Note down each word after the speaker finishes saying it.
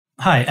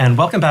Hi, and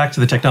welcome back to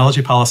the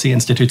Technology Policy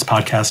Institute's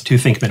podcast, To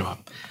Think Minimum.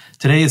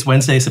 Today is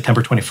Wednesday,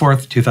 September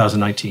 24th,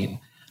 2019.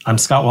 I'm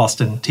Scott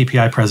Walston,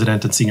 TPI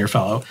President and Senior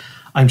Fellow.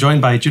 I'm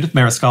joined by Judith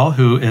Mariscal,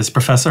 who is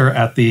professor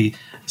at the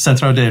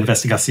Centro de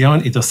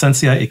Investigación y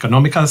Docencia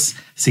Económicas,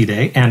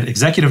 CIDE, and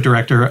executive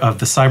director of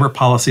the Cyber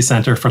Policy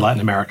Center for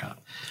Latin America.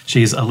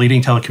 She's a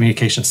leading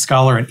telecommunications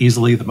scholar and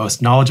easily the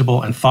most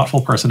knowledgeable and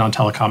thoughtful person on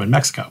telecom in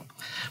Mexico.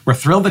 We're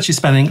thrilled that she's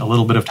spending a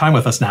little bit of time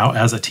with us now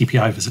as a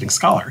TPI visiting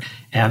scholar,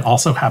 and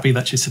also happy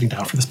that she's sitting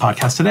down for this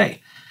podcast today.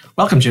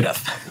 Welcome, Judith.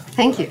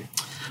 Thank you.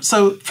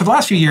 So for the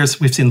last few years,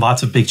 we've seen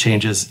lots of big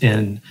changes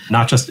in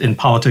not just in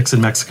politics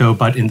in Mexico,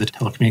 but in the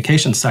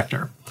telecommunications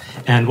sector.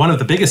 And one of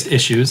the biggest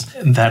issues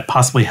that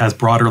possibly has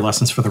broader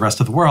lessons for the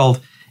rest of the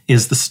world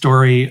is the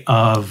story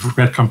of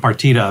Red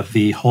Compartida,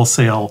 the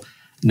wholesale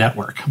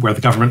network, where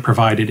the government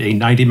provided a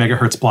 90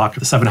 megahertz block of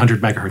the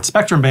 700 megahertz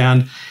spectrum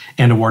band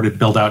and awarded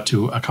build-out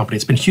to a company.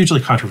 It's been hugely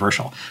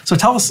controversial. So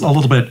tell us a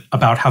little bit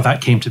about how that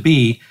came to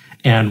be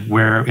and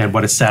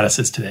what its status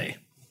is today,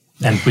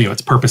 and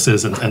its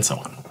purposes and so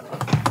on.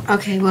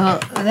 Okay, well,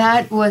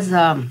 that was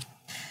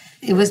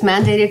it was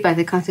mandated by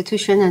the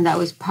Constitution, and that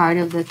was part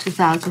of the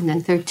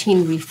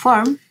 2013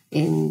 reform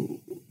in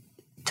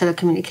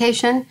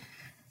telecommunication.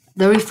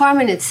 The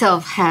reform in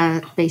itself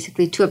had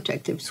basically two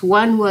objectives.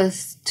 One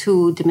was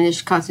to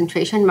diminish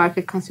concentration,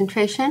 market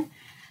concentration,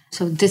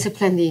 so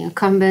discipline the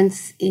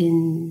incumbents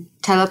in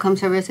telecom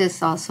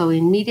services, also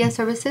in media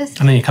services.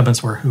 And the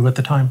incumbents were who at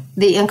the time?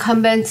 The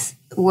incumbents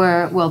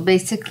were,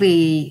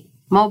 basically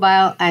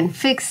mobile and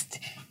fixed.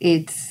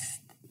 It's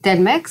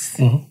Telmex,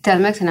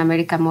 Telmex and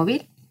América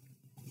Móvil.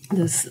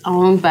 It's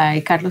owned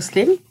by Carlos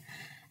Slim.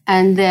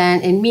 And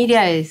then in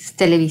media is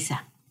Televisa.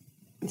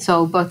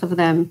 So both of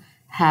them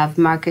have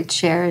market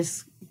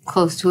shares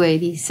close to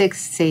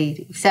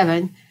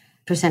 87%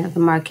 of the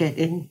market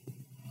in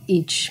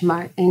each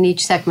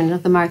segment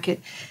of the market.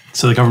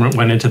 So the government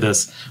went into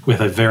this with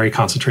a very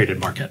concentrated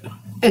market.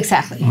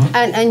 Exactly. Mm-hmm.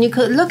 And you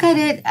could look at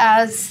it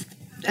as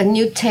a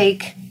new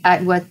take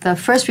at what the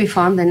first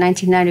reform, the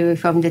 1990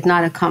 reform, did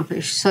not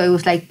accomplish. So it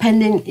was like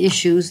pending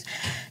issues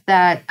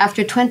that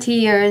after 20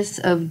 years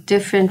of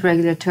different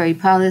regulatory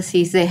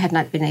policies, they had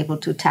not been able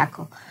to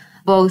tackle.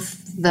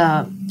 Both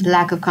the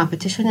lack of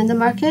competition in the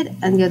market,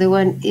 and the other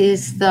one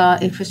is the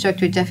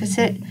infrastructure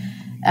deficit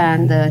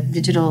and the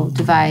digital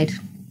divide,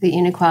 the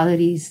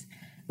inequalities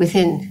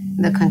within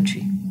the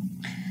country.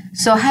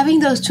 So having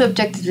those two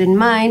objectives in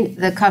mind,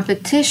 the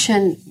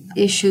competition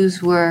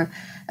issues were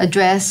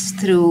addressed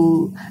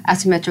through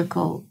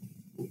asymmetrical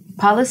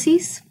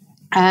policies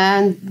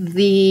and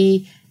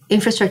the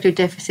infrastructure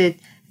deficit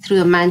through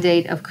the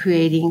mandate of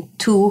creating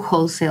two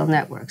wholesale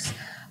networks.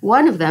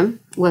 One of them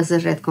was the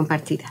Red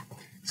Compartida.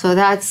 So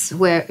that's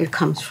where it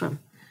comes from.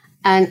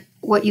 And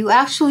what you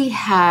actually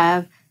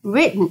have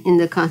written in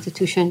the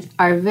Constitution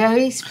are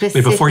very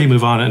specific. Wait, before you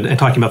move on and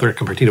talking about the Red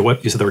Compartida,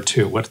 you said there were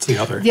two. What's the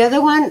other? The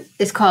other one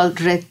is called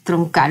Red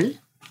Troncal.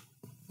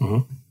 Mm-hmm.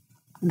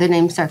 The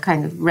names are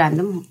kind of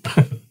random.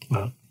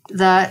 Wow.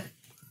 The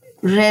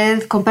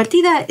Red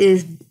Compartida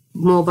is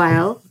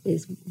mobile,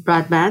 is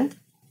broadband,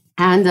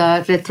 and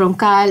the Red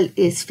Troncal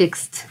is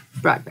fixed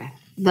broadband.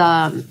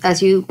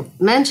 As you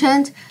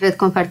mentioned, Red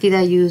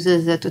Compartida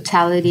uses the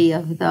totality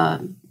of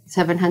the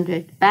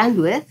 700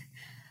 bandwidth,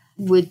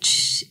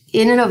 which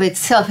in and of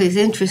itself is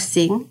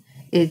interesting.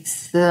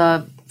 It's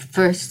the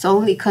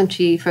only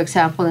country, for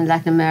example, in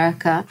Latin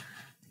America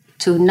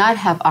to not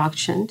have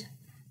auctioned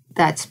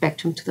that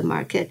spectrum to the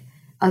market.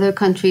 Other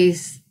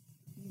countries,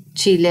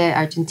 Chile,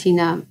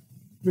 Argentina,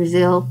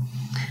 Brazil,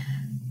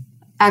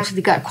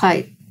 actually got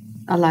quite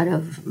a lot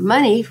of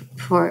money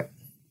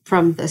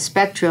from the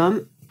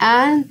spectrum.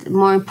 And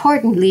more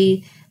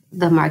importantly,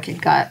 the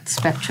market got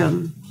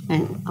spectrum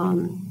and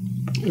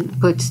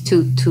inputs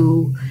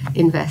to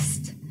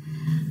invest.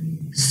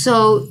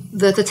 So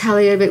the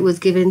totality of it was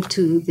given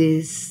to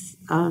this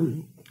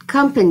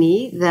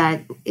company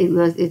that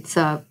it's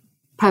a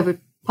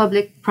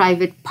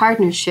public-private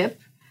partnership.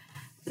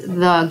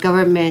 The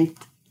government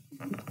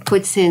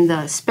puts in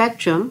the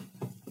spectrum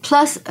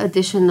plus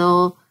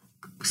additional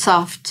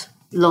soft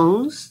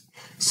loans.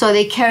 So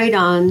they carried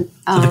on.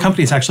 So the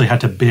companies actually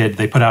had to bid.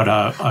 They put out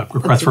a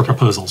request for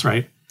proposals,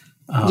 right?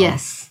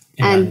 Yes.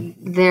 And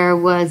there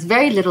was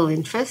very little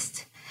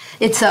interest.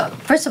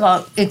 First of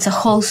all, it's a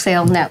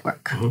wholesale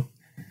network. Mm-hmm.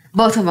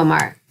 Both of them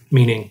are.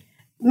 Meaning?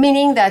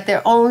 Meaning that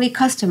their only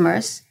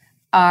customers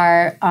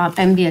are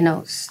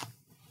MVNOs.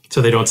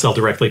 So they don't sell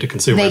directly to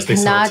consumers. They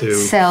sell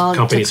to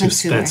companies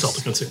who then sell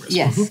to consumers.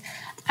 Yes. Mm-hmm.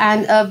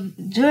 And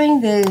during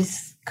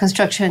this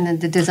construction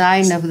and the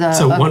design of the...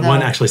 So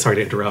one actually, sorry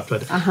to interrupt,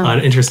 but an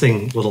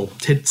interesting little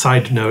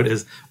side note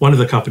is one of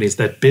the companies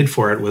that bid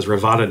for it was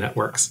Rivada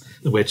Networks,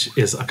 which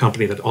is a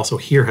company that also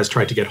here has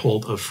tried to get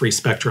hold of free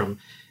spectrum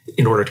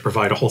in order to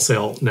provide a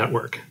wholesale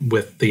network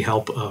with the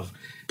help of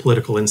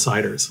political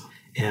insiders,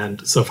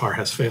 and so far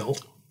has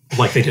failed,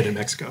 like they did in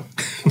Mexico.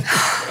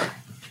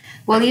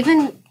 Well,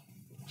 even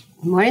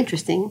more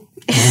interesting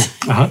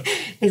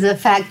is the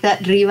fact that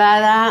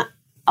Rivada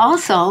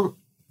also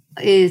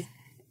is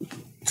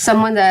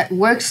someone that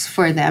works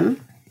for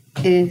them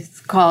is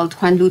called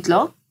Juan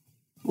Lutlo.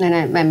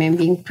 And I'm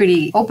being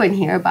pretty open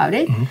here about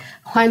it. Mm-hmm.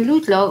 Juan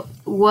Lutlo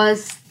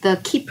was the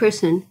key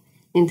person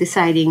in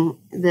deciding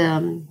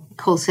the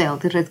wholesale,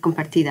 the Red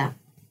Compartida,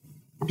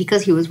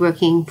 because he was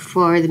working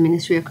for the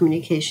Ministry of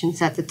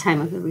Communications at the time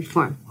of the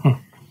reform.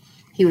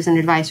 He was an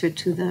advisor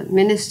to the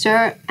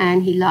minister,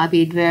 and he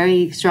lobbied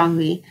very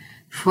strongly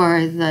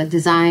for the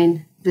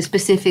design, the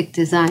specific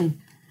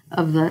design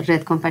of the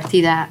Red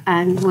Compartida.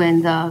 And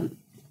when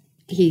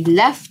he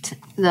left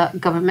the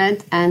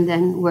government and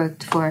then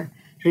worked for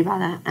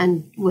Rivada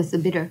and was the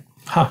bidder.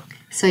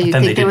 So you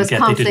think there was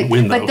conflict,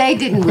 but they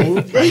didn't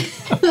win.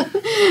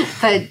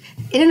 But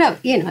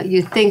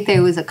you think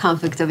there was a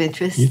conflict of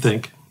interest. You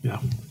think,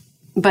 yeah.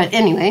 But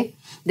anyway,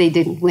 they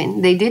didn't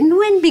win. They didn't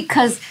win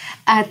because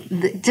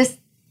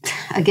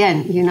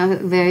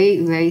very,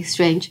 very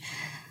strange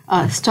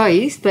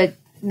stories, but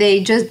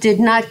they just did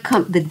not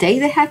come. The day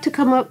they had to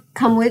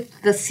come with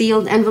the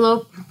sealed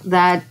envelope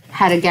that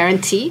had a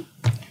guarantee,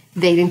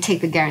 they didn't take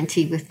the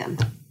guarantee with them,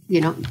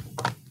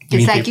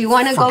 It's like you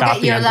want to go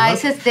get your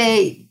license.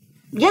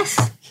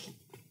 Yes.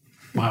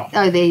 Wow.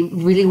 They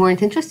really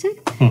weren't interested?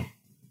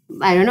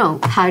 I don't know.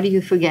 How do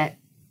you forget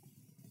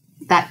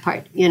that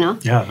part, Yeah,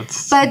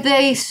 But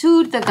they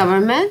sued the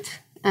government,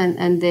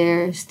 and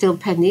they're still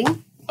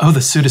pending. Oh,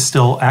 the suit is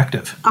still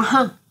active?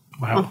 Uh-huh.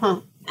 Wow.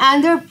 Uh-huh.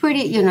 And they're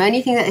pretty,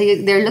 anything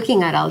that they're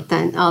looking at all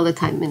the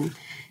time and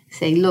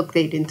saying, look,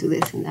 they didn't do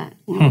this and that.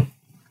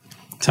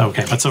 So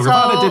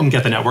Rivada didn't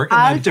get the network, and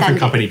then a different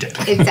company did.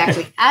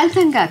 Exactly.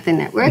 Altan got the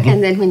network,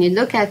 and then when you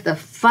look at the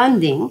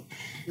funding,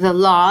 the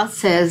law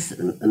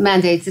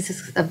mandates this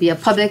is be a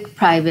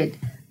public-private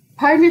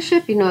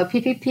partnership, a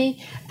PPP,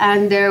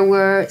 and there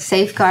were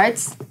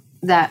safeguards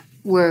that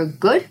were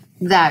good,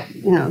 that,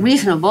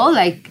 reasonable,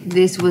 like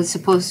this was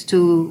supposed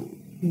to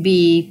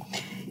be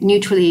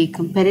neutrally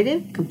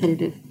competitive,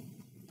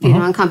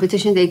 in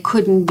competition. They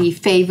couldn't be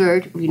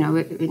favored,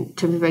 in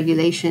terms of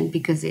regulation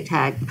because it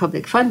had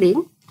public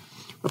funding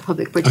or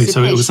public participation.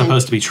 So it was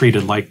supposed to be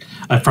treated like,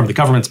 from the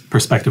government's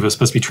perspective, it was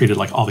supposed to be treated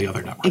like all the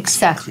other networks.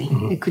 Exactly.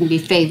 It couldn't be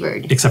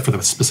favored. Except for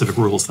the specific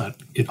rules that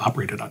it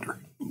operated under.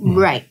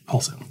 Right.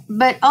 Also.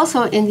 But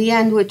also, in the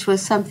end, which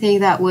was something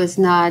that was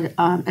not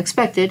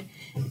expected,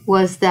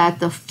 was that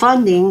the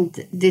funding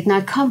did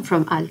not come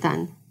from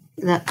Altan,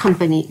 the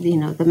company,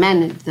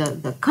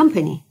 the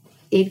company.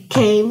 It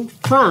came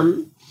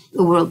from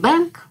the World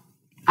Bank,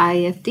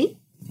 IFD,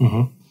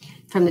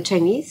 from the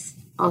Chinese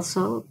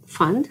also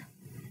fund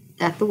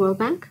at the World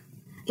Bank.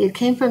 It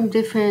came from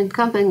different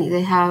companies.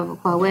 They have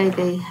Huawei,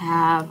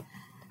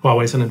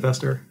 Huawei's an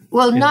investor?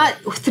 Well, not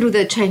through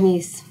the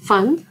Chinese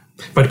fund.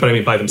 But I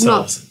mean by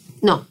themselves?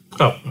 No.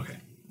 Oh, okay.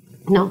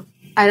 No.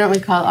 I don't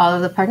recall all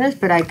of the partners,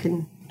 but I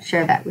can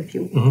share that with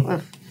you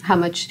of how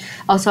much.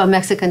 Also a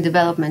Mexican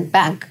Development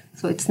Bank.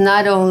 So it's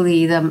not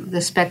only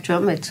the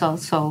spectrum, it's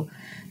also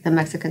the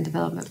Mexican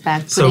Development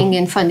Bank putting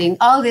in funding,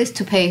 all this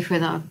to pay for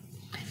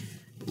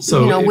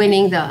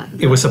winning the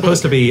it was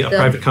supposed to be a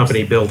private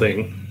company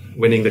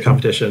winning the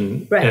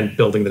competition and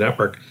building the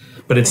network.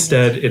 But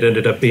instead, it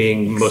ended up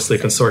being mostly a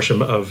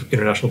consortium of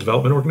international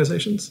development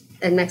organizations.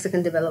 And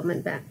Mexican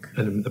Development Bank.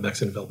 And the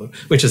Mexican Development,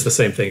 which is the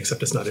same thing,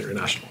 except it's not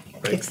international,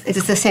 right?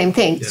 It's the same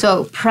thing. Yeah.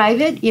 So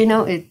private,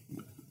 it's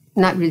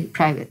not really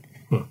private.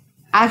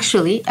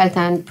 Actually,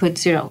 Altan put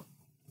zero.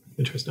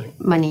 Interesting.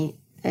 Money.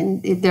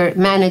 And they're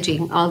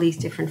managing all these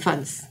different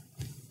funds.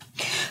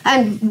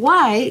 And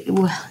why?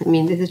 Well,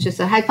 this is just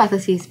a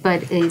hypothesis,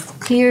 but it's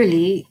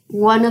clearly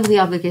one of the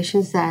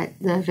obligations that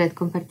the Red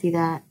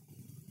Compartida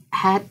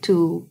had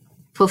to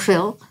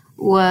fulfill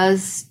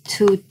was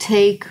to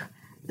take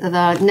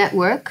the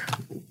network,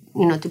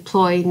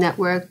 deploy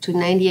network to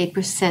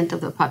 98%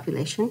 of the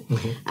population.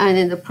 And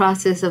in the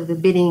process of the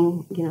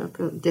bidding,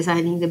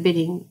 designing the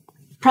bidding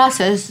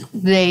process,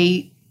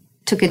 they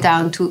took it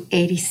down to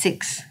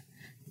 86.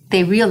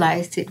 They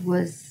realized it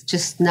was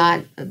just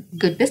not a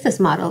good business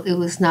model. It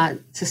was not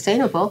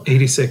sustainable.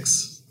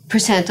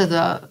 86% of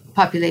the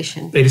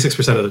population.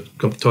 86% of the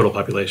total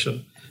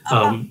population.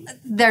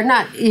 They're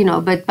not,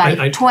 but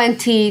by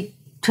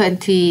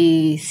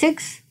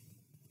 2026,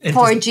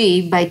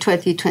 4G by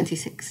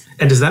 2026.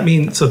 And does that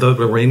mean, so the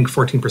remaining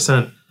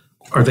 14%,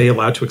 are they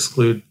allowed to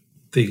exclude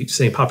the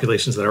same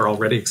populations that are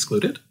already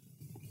excluded?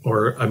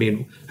 Or, what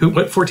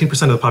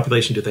 14% of the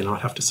population do they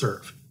not have to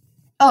serve?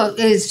 Oh,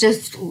 it's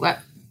just what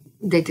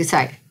they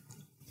decide.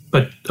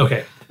 But,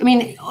 okay.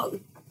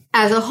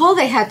 As a whole,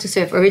 they had to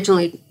serve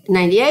originally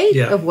 98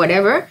 of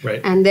whatever,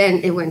 right. And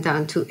then it went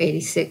down to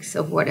 86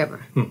 of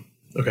whatever.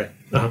 Okay.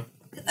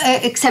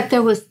 Except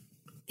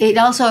it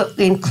also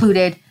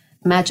included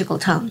magical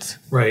towns.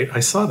 Right, I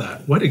saw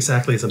that. What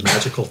exactly is a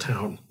magical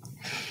town?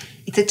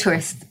 It's a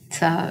tourist.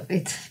 So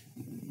it's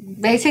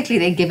basically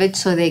they give it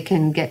so they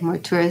can get more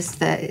tourists.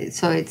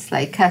 So it's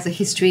like has a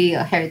history,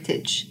 a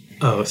heritage.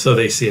 Oh, so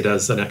they see it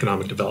as an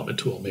economic development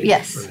tool, maybe.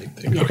 Yes.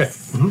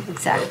 Yes. Okay.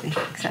 Exactly.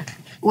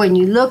 When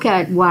you look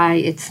at why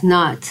it's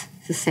not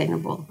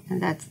sustainable,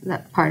 and that's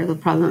that part of the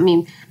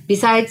problem.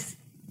 Besides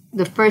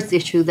the first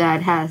issue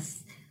that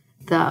has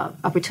the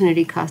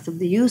opportunity cost of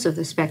the use of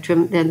the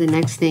spectrum, then the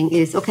next thing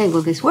is, okay,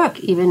 will this work?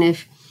 Even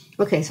if,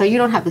 okay, so you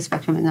don't have the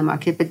spectrum in the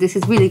market, but this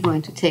is really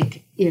going to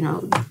take,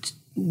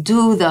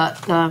 do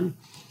the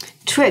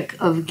trick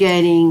of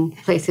getting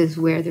places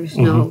where there's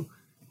no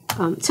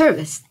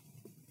service,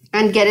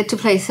 and get it to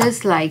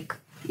places like,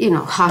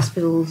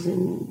 hospitals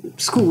and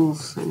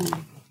schools, and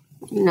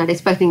you're not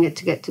expecting it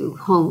to get to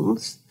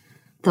homes.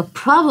 The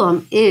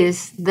problem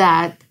is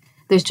that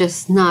there's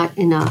just not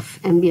enough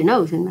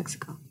MVNOs in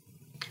Mexico.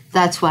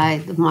 That's why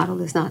the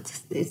model is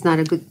it's not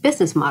a good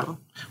business model.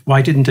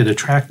 Why didn't it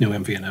attract new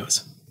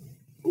MVNOs?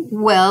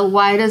 Well,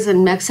 why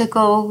doesn't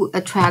Mexico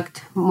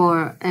attract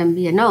more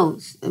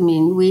MVNOs? I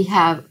mean, we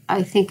have,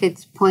 I think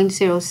it's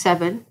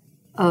 0.07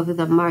 of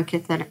the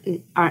market that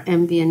are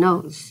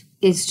MVNOs.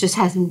 It just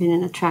hasn't been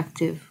an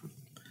attractive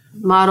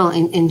model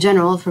in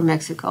general for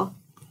Mexico.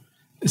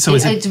 So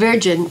it's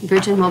Virgin.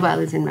 Virgin Mobile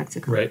is in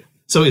Mexico. Right.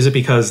 So is it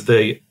because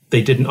they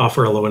didn't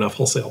offer a low enough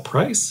wholesale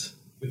price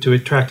to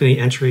attract any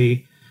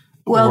entry?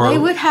 Well, they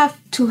would have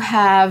to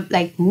have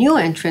like new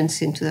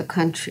entrants into the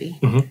country.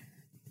 Mm-hmm.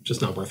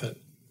 Just not worth it.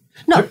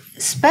 No,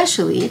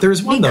 especially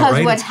there's one because though,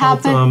 right? What it's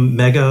happened? Called,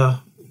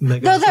 Mega.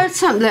 No, there's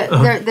some.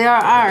 There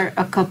are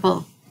a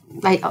couple.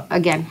 I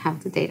again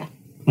have the data,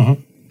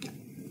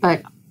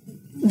 but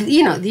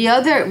the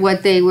other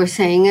what they were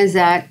saying is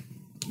that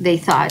they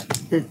thought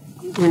that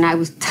when I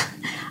was,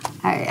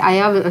 I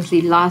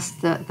obviously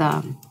lost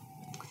the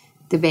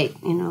debate.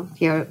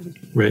 Here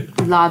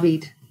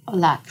lobbied a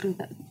lot through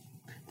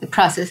the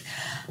process.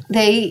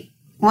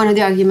 One of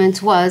the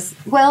arguments was,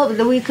 well,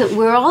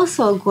 we're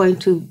also going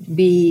to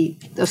be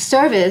of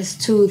service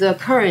to the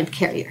current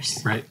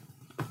carriers, right?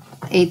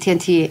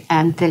 AT&T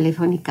and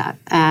Telefónica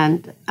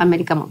and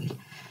América Móvil,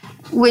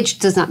 which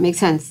does not make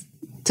sense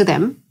to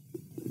them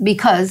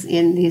because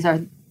these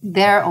are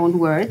their own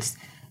words.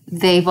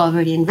 They've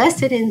already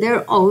invested in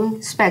their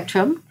own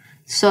spectrum,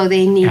 so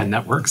they need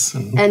networks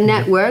and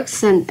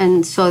networks,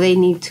 and so they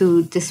need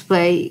to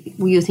display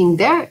using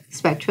their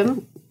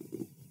spectrum.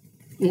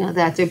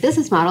 That's their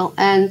business model,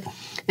 and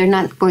they're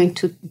not going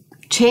to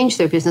change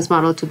their business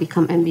model to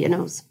become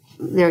MVNOs.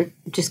 They're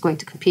just going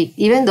to compete.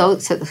 Even though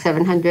the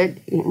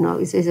 700,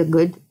 is a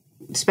good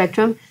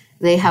spectrum,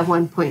 they have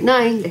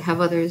 1.9. They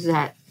have others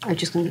that are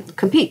just going to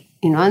compete,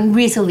 and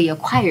recently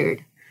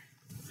acquired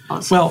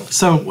also. Well,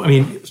 so, I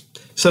mean,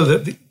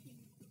 so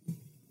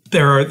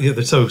there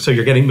are, so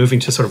you're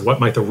moving to sort of what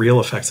might the real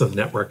effects of the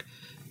network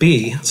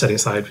be, setting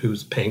aside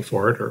who's paying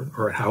for it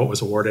or how it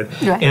was awarded.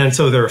 Right. And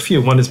so there are a few.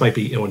 One might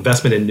be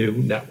investment in new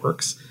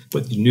networks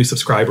with new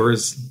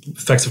subscribers,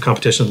 effects of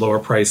competition, lower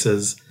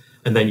prices,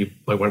 and then you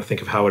might want to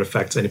think of how it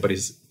affects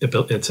anybody's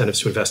incentives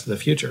to invest in the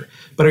future.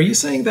 But are you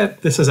saying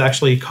that this has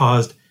actually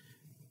caused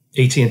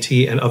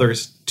AT&T and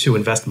others to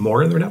invest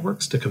more in their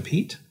networks to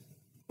compete,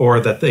 or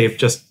that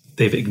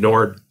they've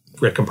ignored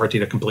Red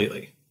Compartida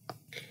completely?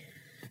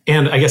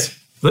 And I guess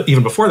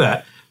even before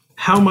that,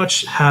 how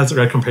much has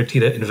Red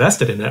Compartida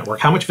invested in the network?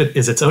 How much of it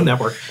is its own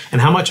network?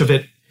 And how much of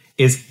it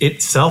is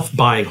itself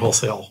buying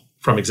wholesale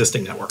from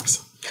existing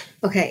networks?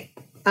 Okay.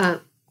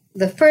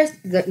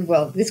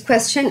 This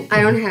question,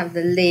 I don't have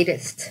the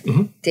latest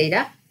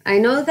data. I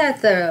know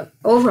that the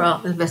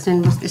overall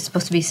investment is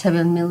supposed to be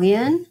 $7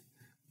 million.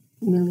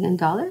 Mil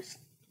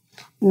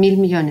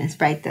millones,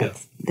 right?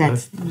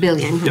 That's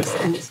billion.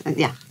 Yes.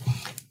 Yeah.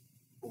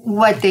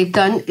 What they've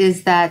done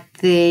is that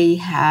they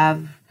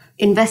have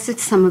invested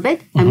some of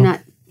it. I'm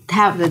not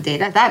have the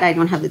data. That I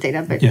don't have the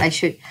data, but I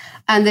should.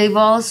 And they've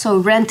also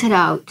rented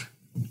out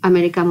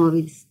América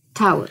Móvil's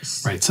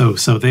towers. Right.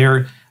 So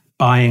they're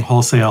buying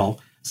wholesale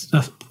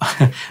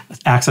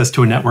access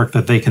to a network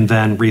that they can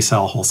then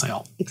resell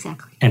wholesale.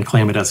 Exactly. And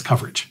claim it as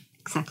coverage.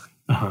 Exactly.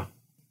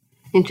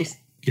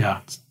 Interesting.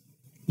 Yeah.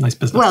 Nice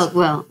business.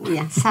 Well,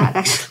 yeah, sad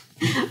actually.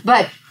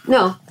 But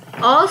no,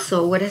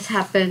 also what has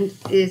happened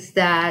is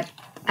that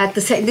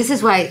this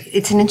is why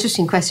it's an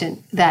interesting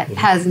question that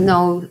has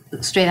no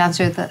straight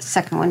answer, the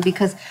second one,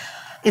 because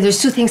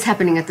there's two things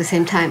happening at the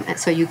same time, and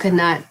so you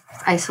cannot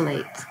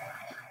isolate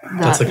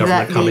that's the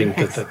government coming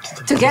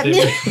to get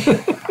me.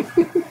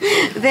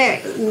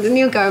 The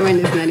new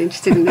government is not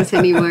interested in this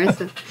anymore.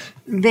 So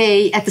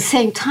at the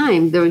same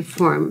time, the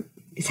reform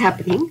is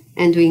happening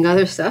and doing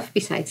other stuff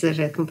besides the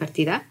Red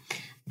Compartida.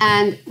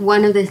 And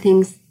one of the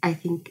things I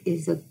think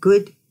is a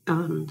good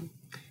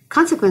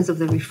consequence of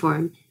the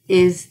reform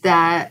is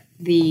that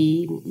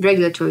the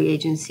regulatory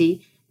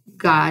agency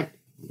got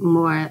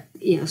more,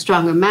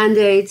 stronger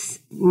mandates,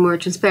 more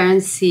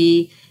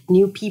transparency,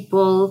 new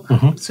people.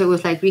 So it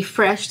was like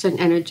refreshed and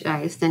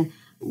energized. And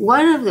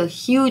one of the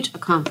huge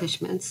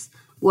accomplishments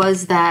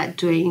was that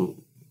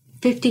during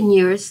 15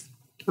 years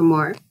or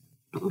more,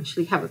 I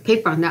actually have a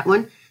paper on that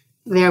one,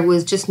 there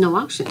was just no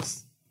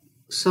auctions.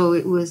 So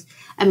it was,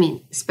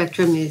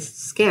 spectrum is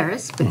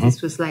scarce, but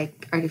this was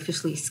like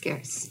artificially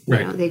scarce.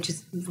 Right. They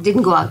just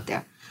didn't go out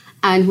there.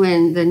 And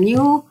when the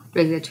new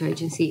regulatory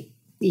agency,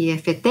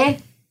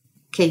 IFT,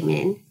 came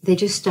in, they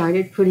just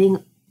started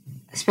putting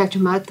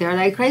spectrum out there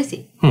like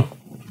crazy. And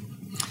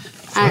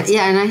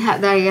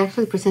I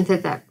actually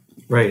presented that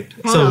Right.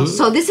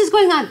 So this is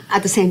going on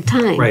at the same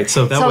time. Right.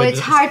 So it's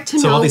hard to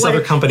know. So all these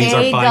other companies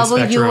are buying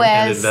spectrum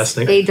and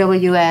investing.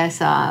 AWS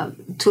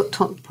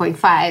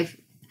 2.5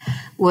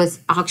 was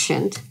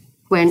auctioned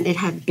when it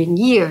had been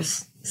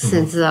years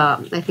since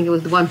I think it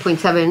was the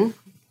 1.7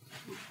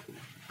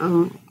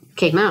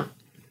 came out,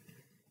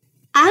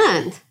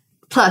 and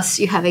plus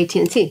you have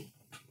AT&T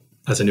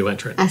as a new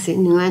entrant. Or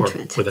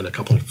within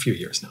a few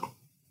years now.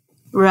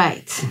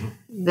 Right.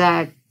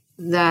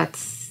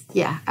 That's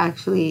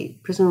actually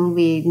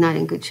presumably not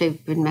in good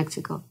shape in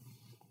Mexico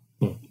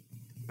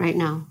right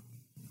now.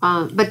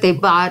 But they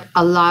bought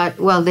a lot.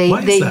 Well,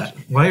 why is that?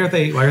 Why are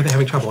they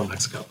having trouble in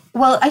Mexico?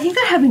 Well, I think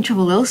they're having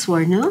trouble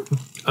elsewhere. No,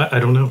 I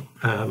don't know.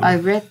 I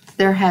read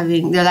they're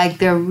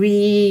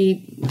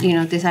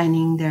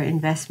designing their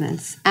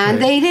investments,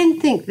 and they didn't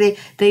think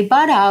they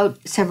bought out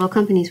several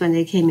companies when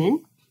they came in,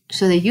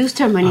 so they used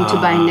their money to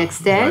buy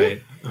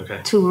Nextel,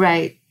 to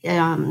write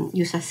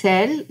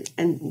Usacell,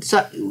 and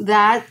so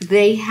that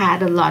they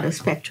had a lot of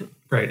spectrum.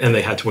 Right, and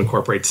they had to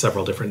incorporate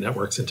several different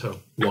networks into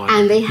one.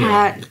 And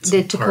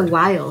it took a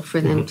while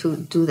for them to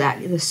do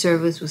that. The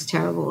service was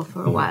terrible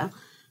for a while.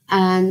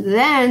 And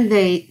then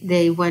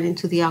they went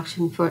into the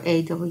auction for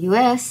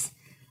AWS,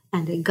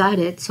 and they got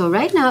it. So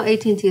right now,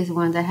 AT&T is the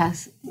one that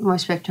has more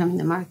spectrum in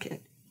the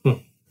market.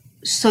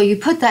 So you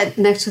put that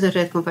next to the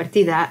red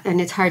compartida, and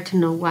it's hard to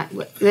know what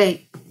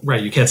they...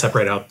 Right, you can't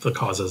separate out the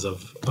causes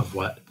of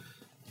what.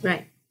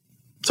 Right.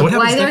 So what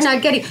happens they're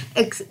not getting...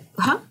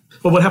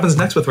 Well, what happens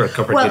next with red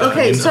compartida? Well,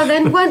 okay, so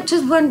then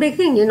one big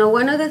thing,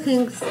 one of the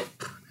things,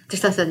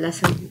 just as a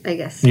lesson, I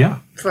guess,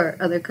 for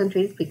other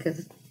countries,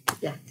 because,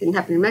 it didn't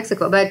happen in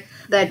Mexico, but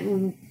that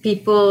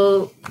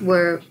people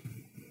were,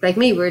 like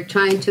me, were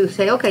trying to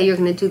say, okay, you're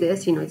going to do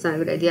this, it's not a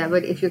good idea,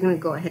 but if you're going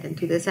to go ahead and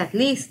do this, at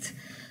least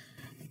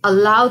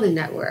allow the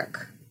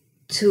network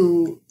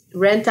to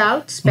rent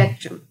out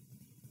spectrum,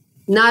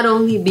 not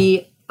only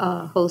be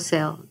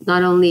wholesale,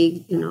 not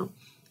only,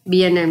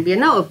 be an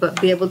MVNO,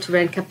 but be able to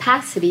rent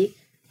capacity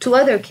to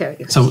other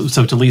carriers.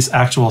 So to lease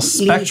actual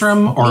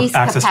spectrum or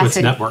access to its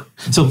network?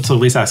 So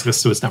lease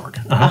access to its network.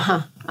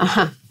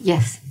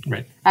 Yes.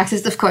 Right.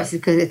 Access, of course,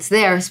 because it's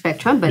their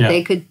spectrum, but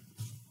they could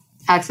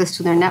access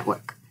to their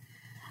network.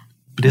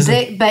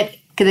 But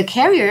the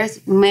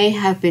carriers may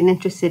have been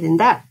interested in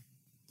that.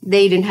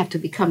 They didn't have to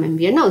become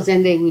MVNOs,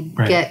 and they would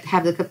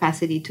have the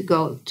capacity to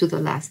go to the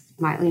last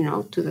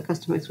mile, to the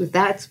customers with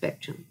that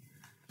spectrum.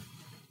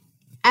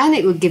 And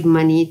it would give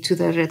money to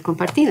the red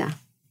compartida.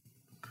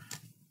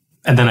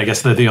 And then I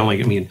guess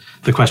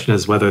the question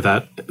is whether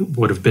that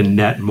would have been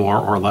net more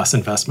or less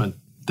investment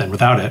than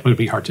without it. It would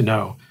be hard to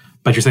know.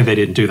 But you're saying they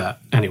didn't do that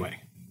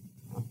anyway.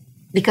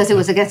 Because it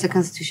was against the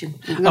Constitution.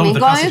 The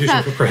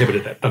Constitution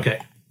prohibited it.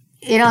 Okay.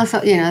 It also,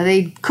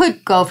 they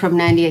could go from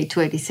 98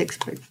 to 86,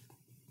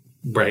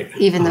 right.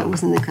 Even though it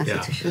was in the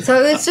Constitution. Yeah.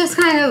 So it's just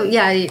kind of,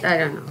 I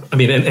don't know.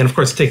 And of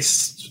course it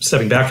takes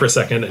stepping back for a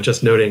second and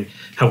just noting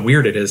how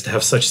weird it is to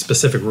have such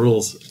specific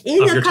rules in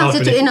the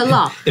Constitution, in a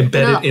law,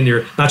 embedded in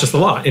your, not just the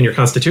law, in your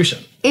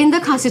Constitution. In the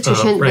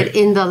Constitution, but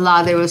in the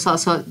law, there was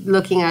also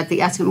looking at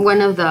one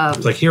of the...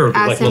 It's like here would be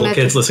like little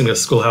kids listening to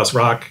Schoolhouse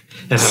Rock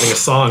and having a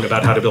song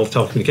about how to build a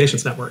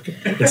telecommunications network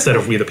instead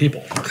of We the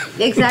People.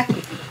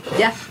 Exactly.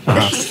 Yeah.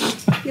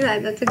 Yeah,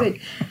 that's a good...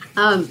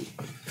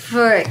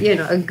 for,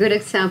 a good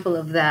example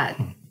of that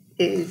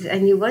is,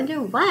 and you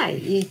wonder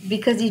why,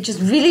 because you just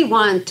really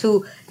want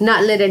to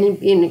not let any,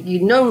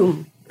 no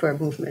room for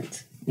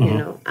movement.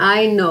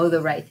 I know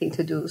the right thing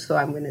to do, so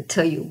I'm going to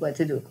tell you what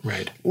to do.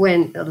 Right.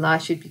 When the law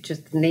should be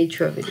just the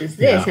nature of it is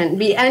this,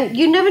 and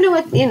you never know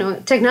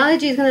what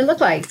technology is going to look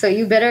like. So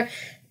you better,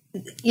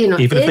 even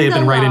if they had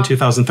been right in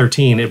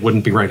 2013, it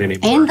wouldn't be right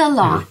anymore. In the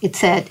law, it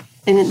said,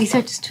 and these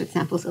are just two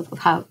examples of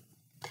how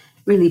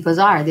really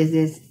bizarre this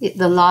is.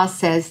 The law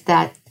says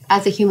that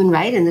as a human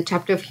right, in the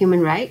chapter of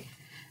human right,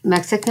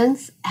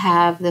 Mexicans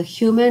have the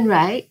human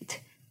right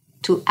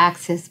to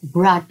access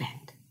broadband.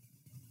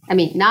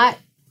 Not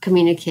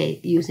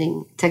communicate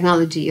using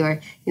technology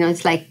or,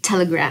 it's like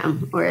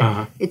Telegram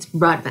or it's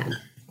broadband.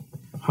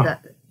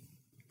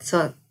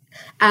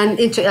 And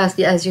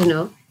as you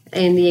know,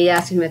 in the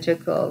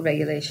asymmetrical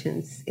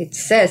regulations, it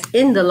says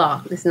in the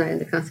law, this is not in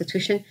the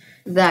Constitution,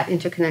 that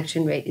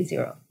interconnection rate is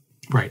 0.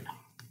 Right.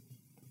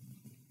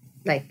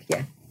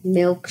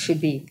 Milk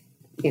should be,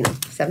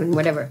 7,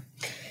 whatever.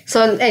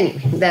 So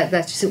anyway,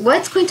 that's just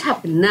what's going to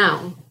happen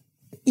now.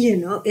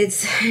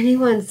 It's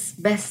anyone's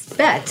best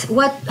bet.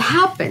 What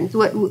happened,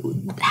 what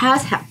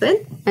has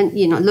happened, and,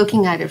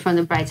 looking at it from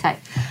the bright side,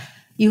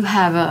 you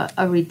have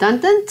a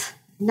redundant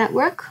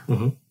network.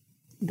 Mm-hmm.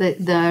 The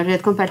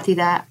red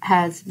compartida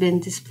has been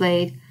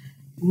displayed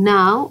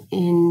now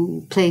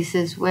in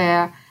places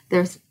where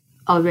there's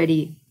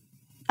already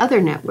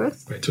other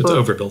networks. Right, so it's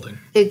overbuilding.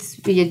 It's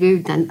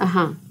redundant,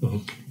 Mm-hmm.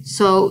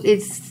 So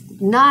it's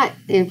not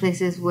in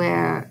places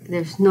where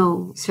there's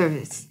no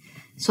service.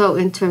 So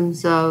in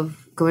terms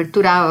of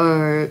cobertura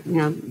or,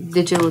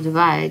 digital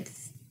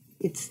divides,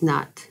 it's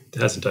not.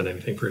 It hasn't done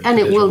anything for And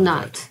it will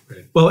not.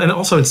 Right. Well, and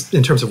also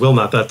in terms of will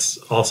not, that's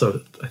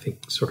also, I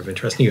think, sort of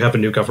interesting. You have a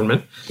new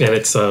government, and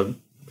it's a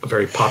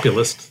very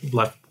populist,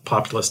 left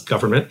populist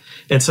government.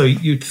 And so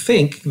you'd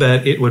think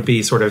that it would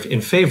be sort of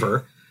in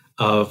favor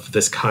of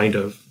this kind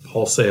of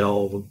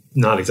wholesale,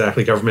 not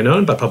exactly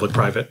government-owned, but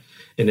public-private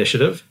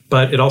initiative.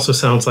 But it also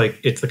sounds like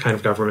it's the kind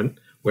of government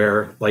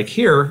where, like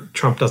here,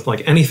 Trump doesn't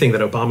like anything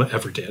that Obama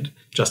ever did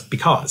just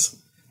because.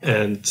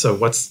 And so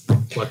what's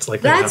likely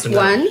to happen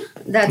now? That's one.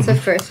 That's the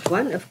first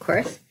one, of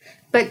course.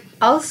 But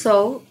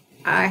also,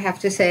 I have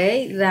to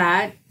say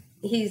that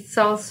he's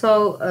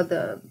also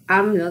the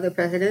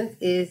president,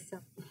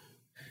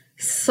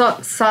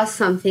 saw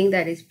something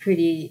that is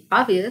pretty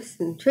obvious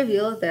and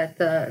trivial, that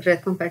the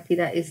Red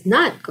Compartida is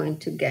not going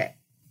to get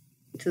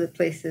to the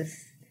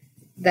places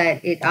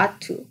that it ought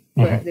to,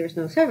 where there's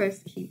no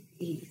service. He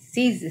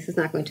sees this is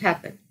not going to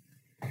happen.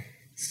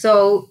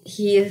 So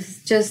he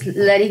is just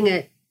letting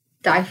it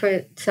die for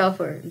itself,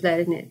 or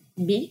letting it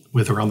be.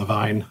 Wither on the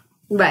vine.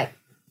 Right.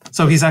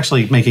 So he's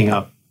actually making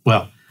I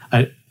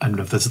don't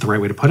know if this is the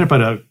right way to put it,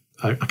 but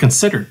a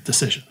considered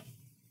decision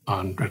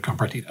on Red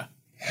Compartida.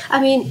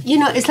 I mean,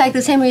 it's like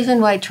the same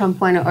reason why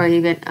Trump won, or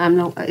even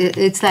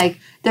it's like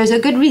there's a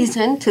good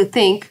reason to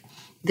think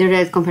the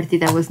Red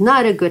Compartida was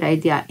not a good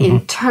idea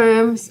in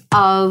terms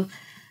of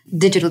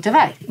digital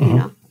divide,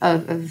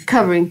 of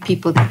covering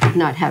people that did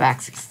not have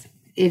access.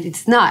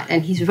 It's not,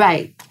 and he's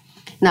right.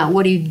 Now,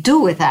 what do you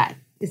do with that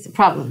is the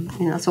problem,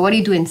 So what do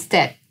you do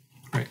instead?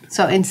 Right.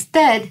 So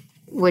instead,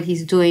 what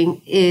he's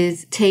doing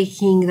is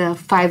taking the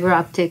fiber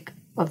optic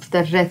of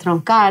the Red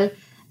Troncal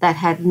that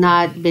had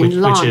not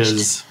been launched. Which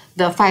is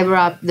the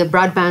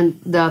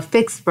the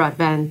fixed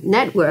broadband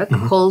network,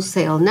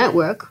 wholesale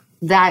network.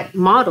 That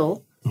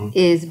model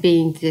is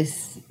being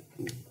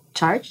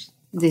discharged.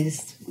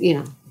 It's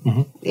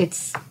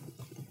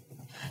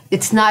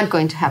not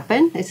going to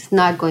happen. It's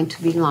not going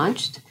to be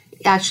launched.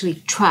 It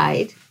actually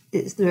tried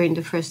during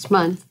the first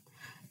month.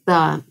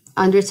 The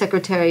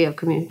Undersecretary of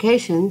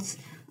Communications,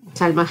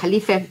 Salma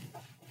Khalifa,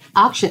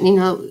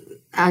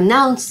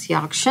 announced the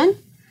auction,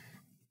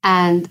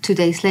 and 2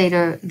 days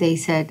later they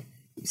said,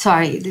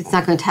 sorry, it's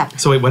not going to happen.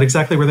 So wait, what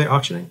exactly were they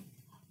auctioning?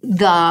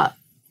 The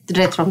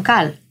Red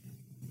Troncal,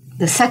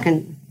 the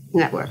second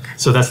network.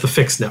 So that's the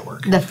fixed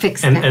network. The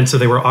fixed network. And so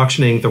they were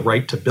auctioning the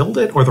right to build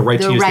it, or the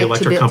right to use the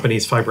electric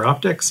company's fiber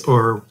optics,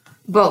 or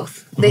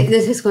both.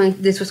 This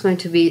was going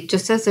to be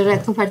just as the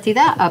Red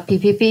Compartida, a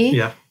PPP.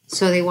 Yeah.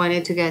 So they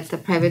wanted to get the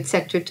private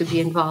sector to be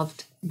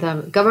involved.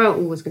 The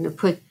government was going to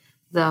put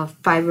the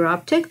fiber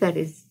optic that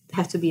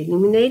has to be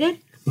illuminated,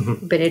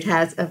 but it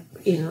has a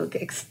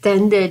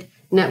extended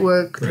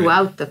network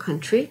throughout the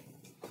country.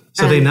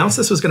 So they announced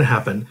this was going to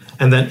happen,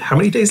 and then how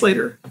many days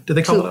later did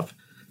they call it off?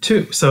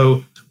 2.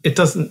 So it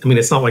doesn't. I mean,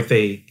 it's not like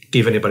they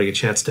gave anybody a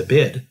chance to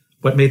bid.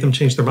 What made them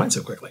change their mind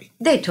so quickly?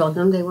 They told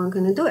them they weren't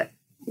going to do it.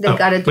 They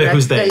got to do it.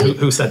 Who's they?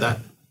 Who said that?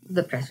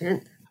 The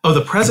president. Oh,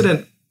 the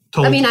president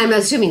told. I mean, I'm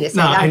assuming this.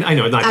 No, I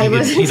know.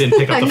 He didn't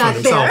pick up the phone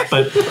himself.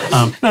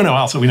 But no.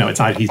 Also, we know it's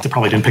not. He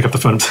probably didn't pick up the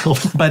phone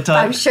himself. But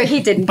I'm sure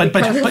he didn't. But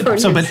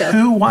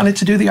who wanted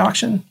to do the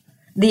auction?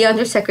 The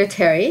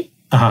Undersecretary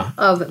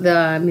of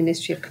the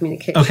Ministry of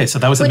Communications. Okay, so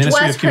that was the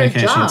Ministry of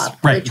Communications.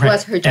 Which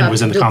was her job. And it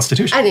was in the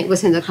Constitution. And it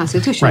was in the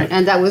Constitution. Right.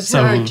 And that was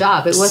her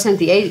job. It wasn't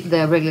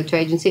the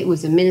regulatory agency. It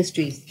was the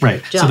ministry's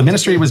job. So the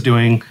ministry was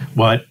doing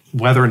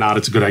whether or not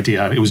it's a good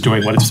idea, it was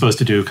doing what it's supposed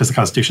to do because the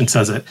Constitution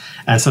says it.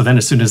 And so then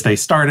as soon as they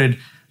started,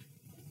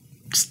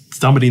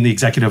 somebody in the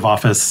executive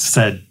office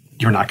said,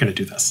 you're not going to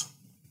do this.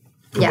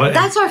 Yeah,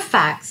 that's our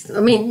facts. I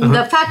mean,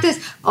 the fact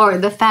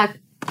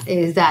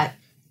is that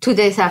 2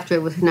 days after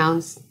it was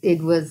announced,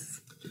 it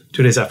was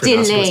 2 days after it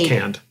was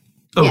canned.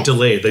 Oh, yes.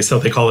 Delayed. They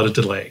call it a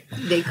delay.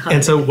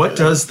 What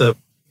does the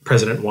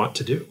president want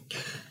to do?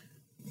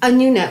 A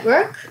new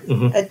network,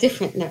 a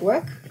different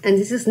network. And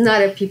this is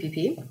not a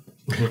PPP.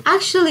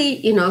 Actually,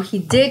 he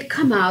did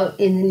come out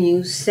in the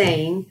news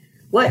saying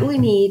what we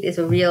need is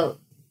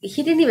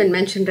he didn't even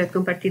mention Red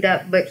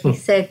Compartida, but he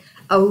said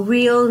a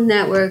real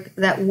network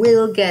that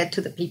will get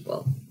to the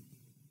people.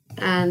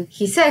 And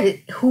he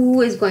said,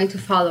 who is going to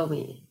follow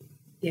me,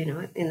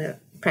 in the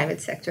private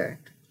sector?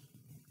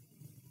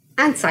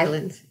 And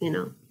silence,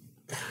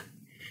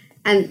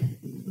 And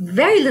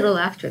very little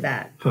after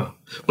that.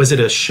 Was it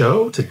a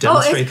show to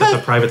demonstrate that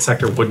the private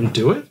sector wouldn't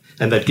do it?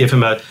 And that give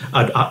him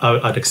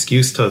an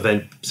excuse to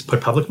then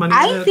put public money in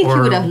it? I think he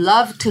would have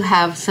loved to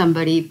have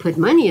somebody put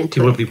money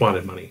into it. He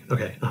wanted money.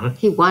 Okay.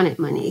 He wanted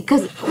money.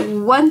 Because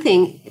one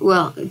thing,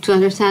 to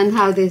understand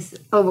how this...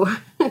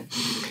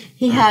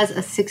 he has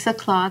a 6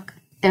 o'clock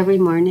every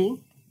morning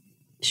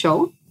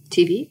show,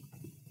 TV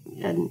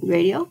and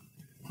radio,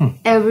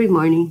 every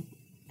morning,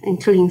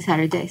 including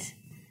Saturdays.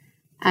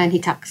 And he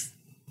talks.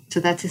 So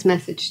that's his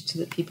message to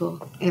the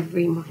people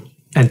every morning.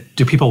 And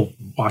do people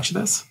watch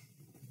this?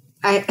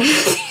 I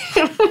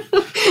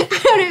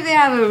don't know if they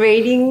have a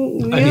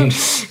rating.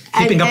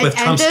 keeping up with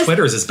Trump's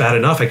Twitters is bad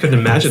enough. I couldn't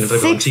imagine if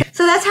they're going to...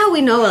 So that's how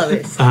we know all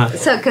this.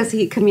 So because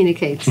he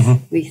communicates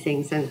these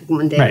things, and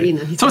one day,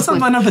 right. So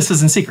none of this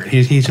is in secret.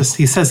 He says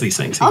these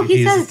things.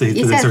 He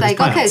says like,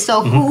 okay,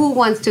 so who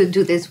wants to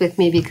do this with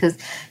me? Because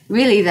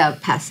really, the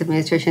past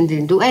administration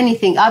didn't do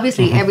anything.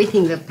 Obviously,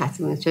 everything the past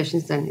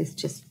administration's done is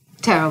just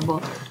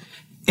terrible.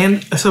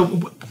 And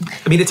so,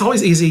 I mean, it's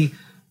always easy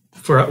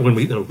for when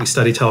we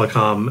study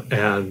telecom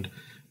and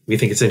we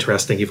think it's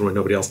interesting even when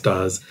nobody else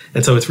does.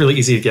 And so it's really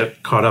easy to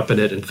get caught up in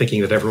it and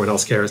thinking that everyone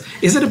else cares.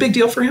 Is it a big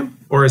deal for him?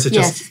 Or is it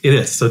just, it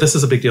is. So this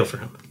is a big deal for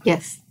him.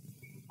 Yes.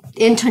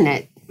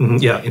 Internet.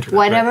 Yeah, internet.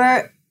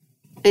 Whatever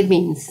it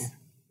means.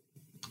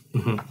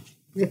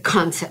 The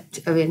concept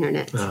of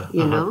internet,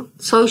 you know.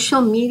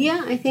 Social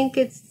media, I think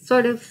it's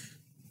sort of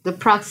the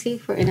proxy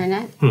for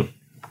internet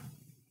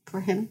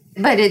for him.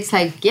 But it's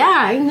like, yeah,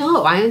 I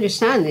know. I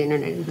understand the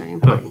internet is very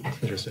important.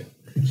 Interesting.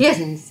 He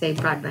doesn't say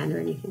broadband or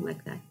anything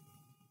like that.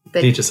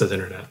 But he just says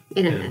internet.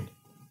 Internet. And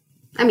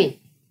I mean,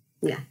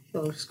 yeah,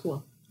 old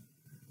school.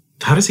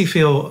 How does he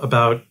feel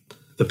about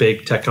the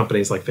big tech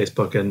companies like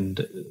Facebook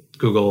and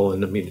Google?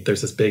 And I mean,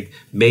 there's this big,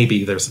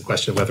 maybe there's some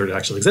question of whether it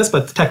actually exists,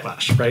 but the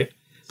techlash, right?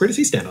 Where does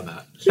he stand on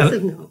that? He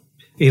doesn't know.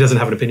 He doesn't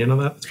have an opinion on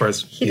that as far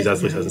as he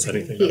hasn't said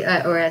anything.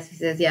 Or as he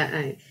says,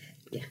 yeah.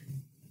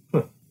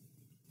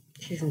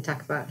 He doesn't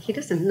talk about, he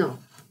doesn't know.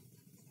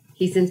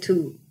 He's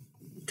into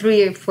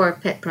 3 or 4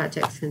 pet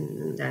projects,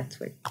 and that's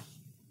what.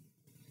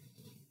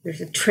 There's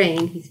a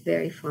train he's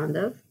very fond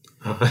of.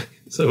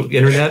 So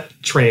internet,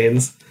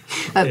 trains.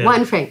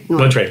 One train.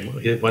 One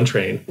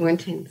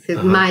train.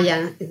 So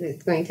Maya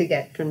is going to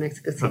get from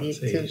Mexico City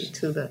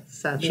to the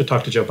south. Should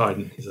talk to Joe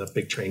Biden. He's a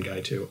big train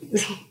guy too.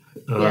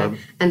 And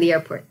the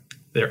airport.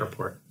 The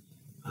airport.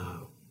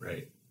 Oh,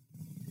 right.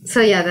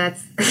 So yeah,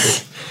 that's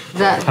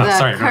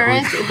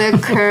the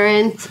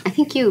current. I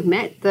think you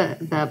met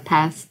the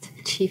past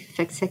chief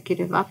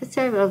executive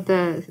officer of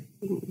the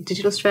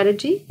digital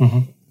strategy.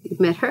 You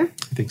met her?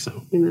 I think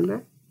so.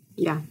 Remember?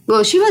 Yeah.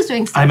 Well, she was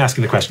doing stuff. I'm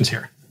asking the questions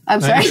here.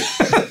 I'm sorry.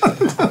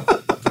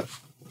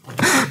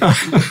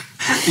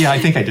 Yeah, I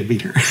think I did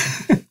meet her.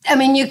 I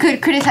mean, you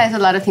could criticize a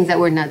lot of things that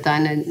were not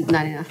done and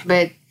not enough,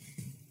 but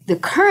the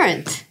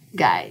current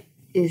guy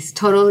is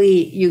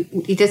totally,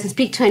 he doesn't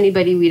speak to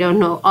anybody. We don't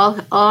know.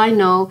 All I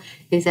know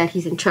is that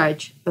he's in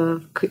charge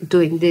of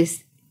doing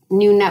this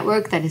new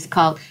network that is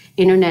called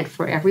Internet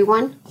for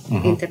Everyone,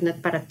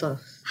 Internet para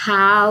Todos.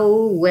 How,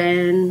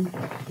 when,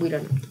 we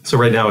don't know. So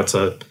right now it's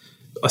a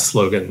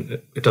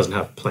slogan. It doesn't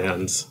have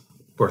plans,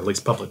 or at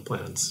least public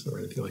plans or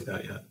anything like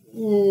that yet.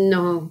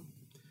 No.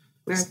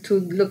 We have to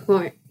look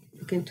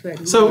into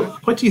it. So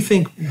what do you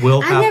think will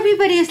happen? And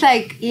everybody is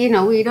like,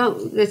 we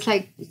don't, it's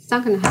like, it's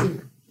not going to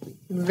happen.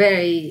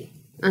 Very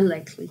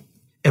unlikely.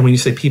 And when you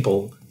say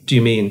people, do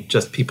you mean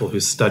just people who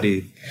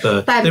study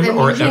the... But the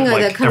community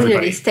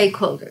everybody?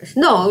 Stakeholders.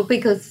 No,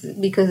 because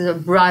the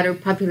broader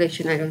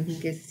population, I don't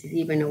think is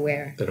even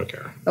aware. They don't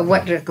care. Of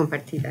what Red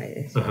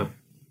Compartida is.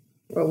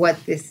 Or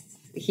what this...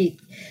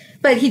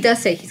 But he does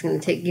say he's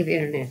going to give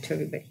internet to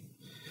everybody.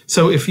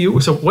 So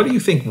what do you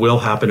think will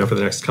happen over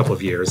the next couple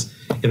of years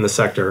in the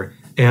sector?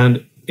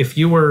 And if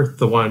you were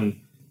the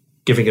one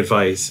giving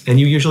advice, and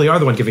you usually are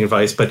the one giving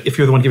advice, but if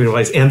you're the one giving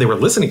advice and they were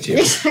listening to you,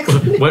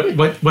 exactly.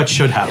 what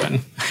should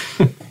happen?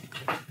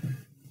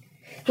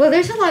 Well,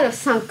 there's a lot of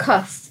sunk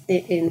costs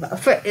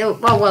involved.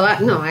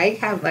 I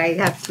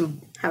have to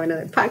have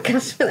another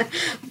podcast for that.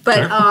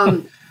 But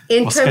sure.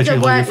 In terms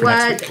of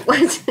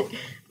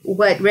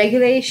what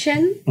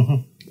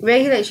regulation,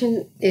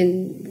 regulation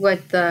in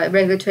what the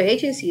regulatory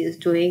agency is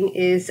doing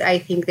is, I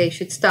think they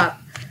should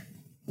stop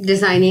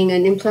designing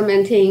and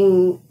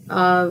implementing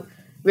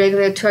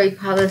regulatory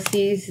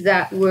policies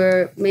that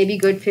were maybe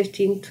good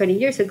 15, 20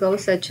 years ago,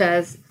 such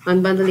as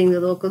unbundling the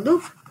local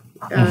loop.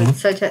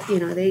 Such as,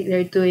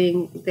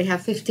 they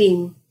have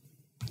 15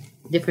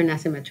 different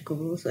asymmetrical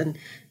rules, and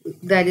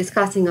that is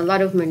costing a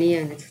lot of money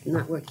and it's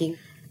not working.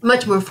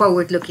 Much more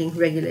forward-looking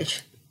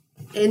regulation.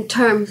 In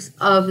terms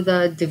of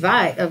the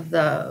divide of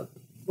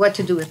what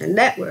to do with the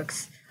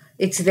networks,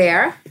 it's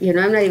there.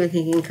 I'm not even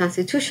thinking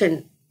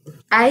Constitution.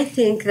 I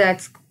think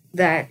that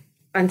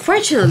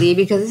unfortunately,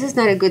 because this is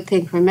not a good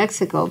thing for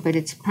Mexico, but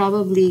it's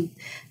probably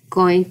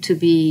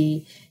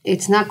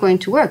it's not going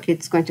to work.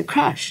 It's going to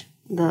crash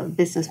the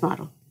business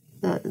model,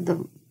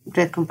 the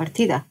Red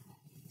Compartida.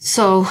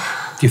 So...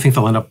 Do you think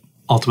they'll end up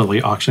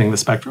ultimately auctioning the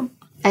spectrum?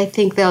 I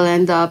think they'll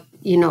end up,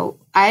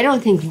 I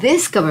don't think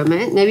this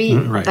government, maybe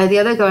the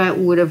other government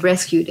would have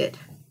rescued it.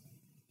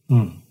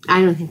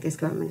 I don't think this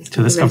government is going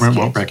to rescue it. This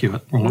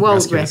government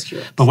won't rescue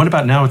it. But what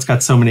about now it's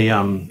got so many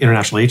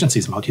international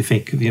agencies involved? Do you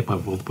think,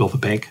 will the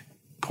bank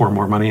pour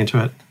more money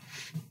into it?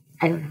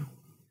 I don't know.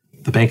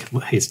 The bank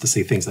hates to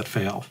see things that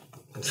fail.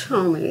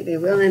 Oh, maybe they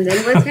will. And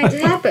then what's going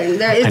to happen?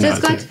 It's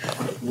just going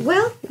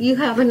to, you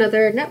have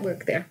another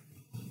network there.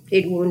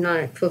 It will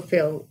not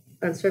fulfill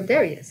unserved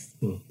areas.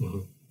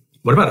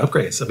 What about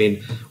upgrades? I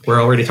mean, we're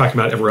already talking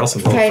about everywhere else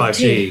in the world,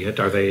 5G.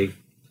 Do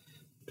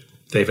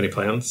they have any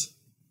plans?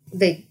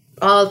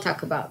 all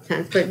talk about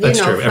plans, but That's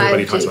true.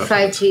 Everybody talks about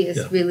 5G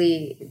is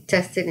really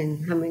tested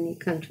in how many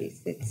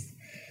countries?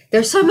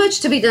 There's so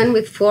much to be done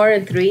with 4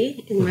 and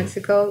 3 in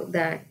Mexico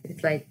that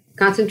it's like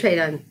concentrate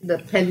on the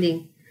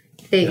pending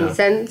things.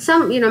 Yeah. And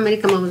some,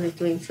 América Móvil is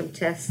doing some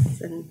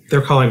tests. And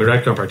they're calling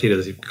Red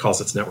Compartida, he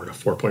calls its network a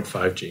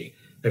 4.5G.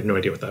 I have no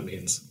idea what that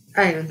means.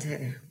 I don't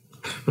either.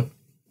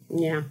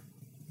 Yeah.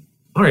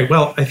 All right.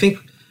 Well, I think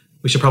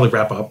we should probably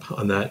wrap up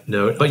on that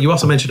note. But you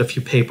also mentioned a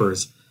few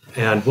papers,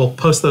 and we'll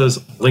post those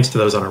links to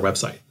those on our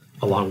website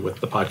along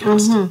with the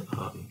podcast.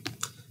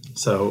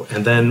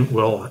 And then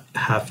we'll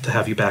have to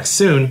have you back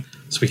soon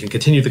so we can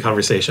continue the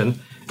conversation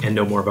and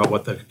know more about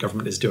what the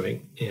government is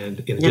doing,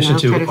 and in addition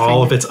to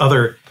all of its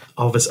other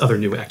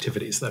new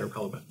activities that are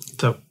relevant.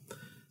 So,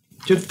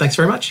 Judith, thanks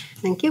very much.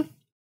 Thank you.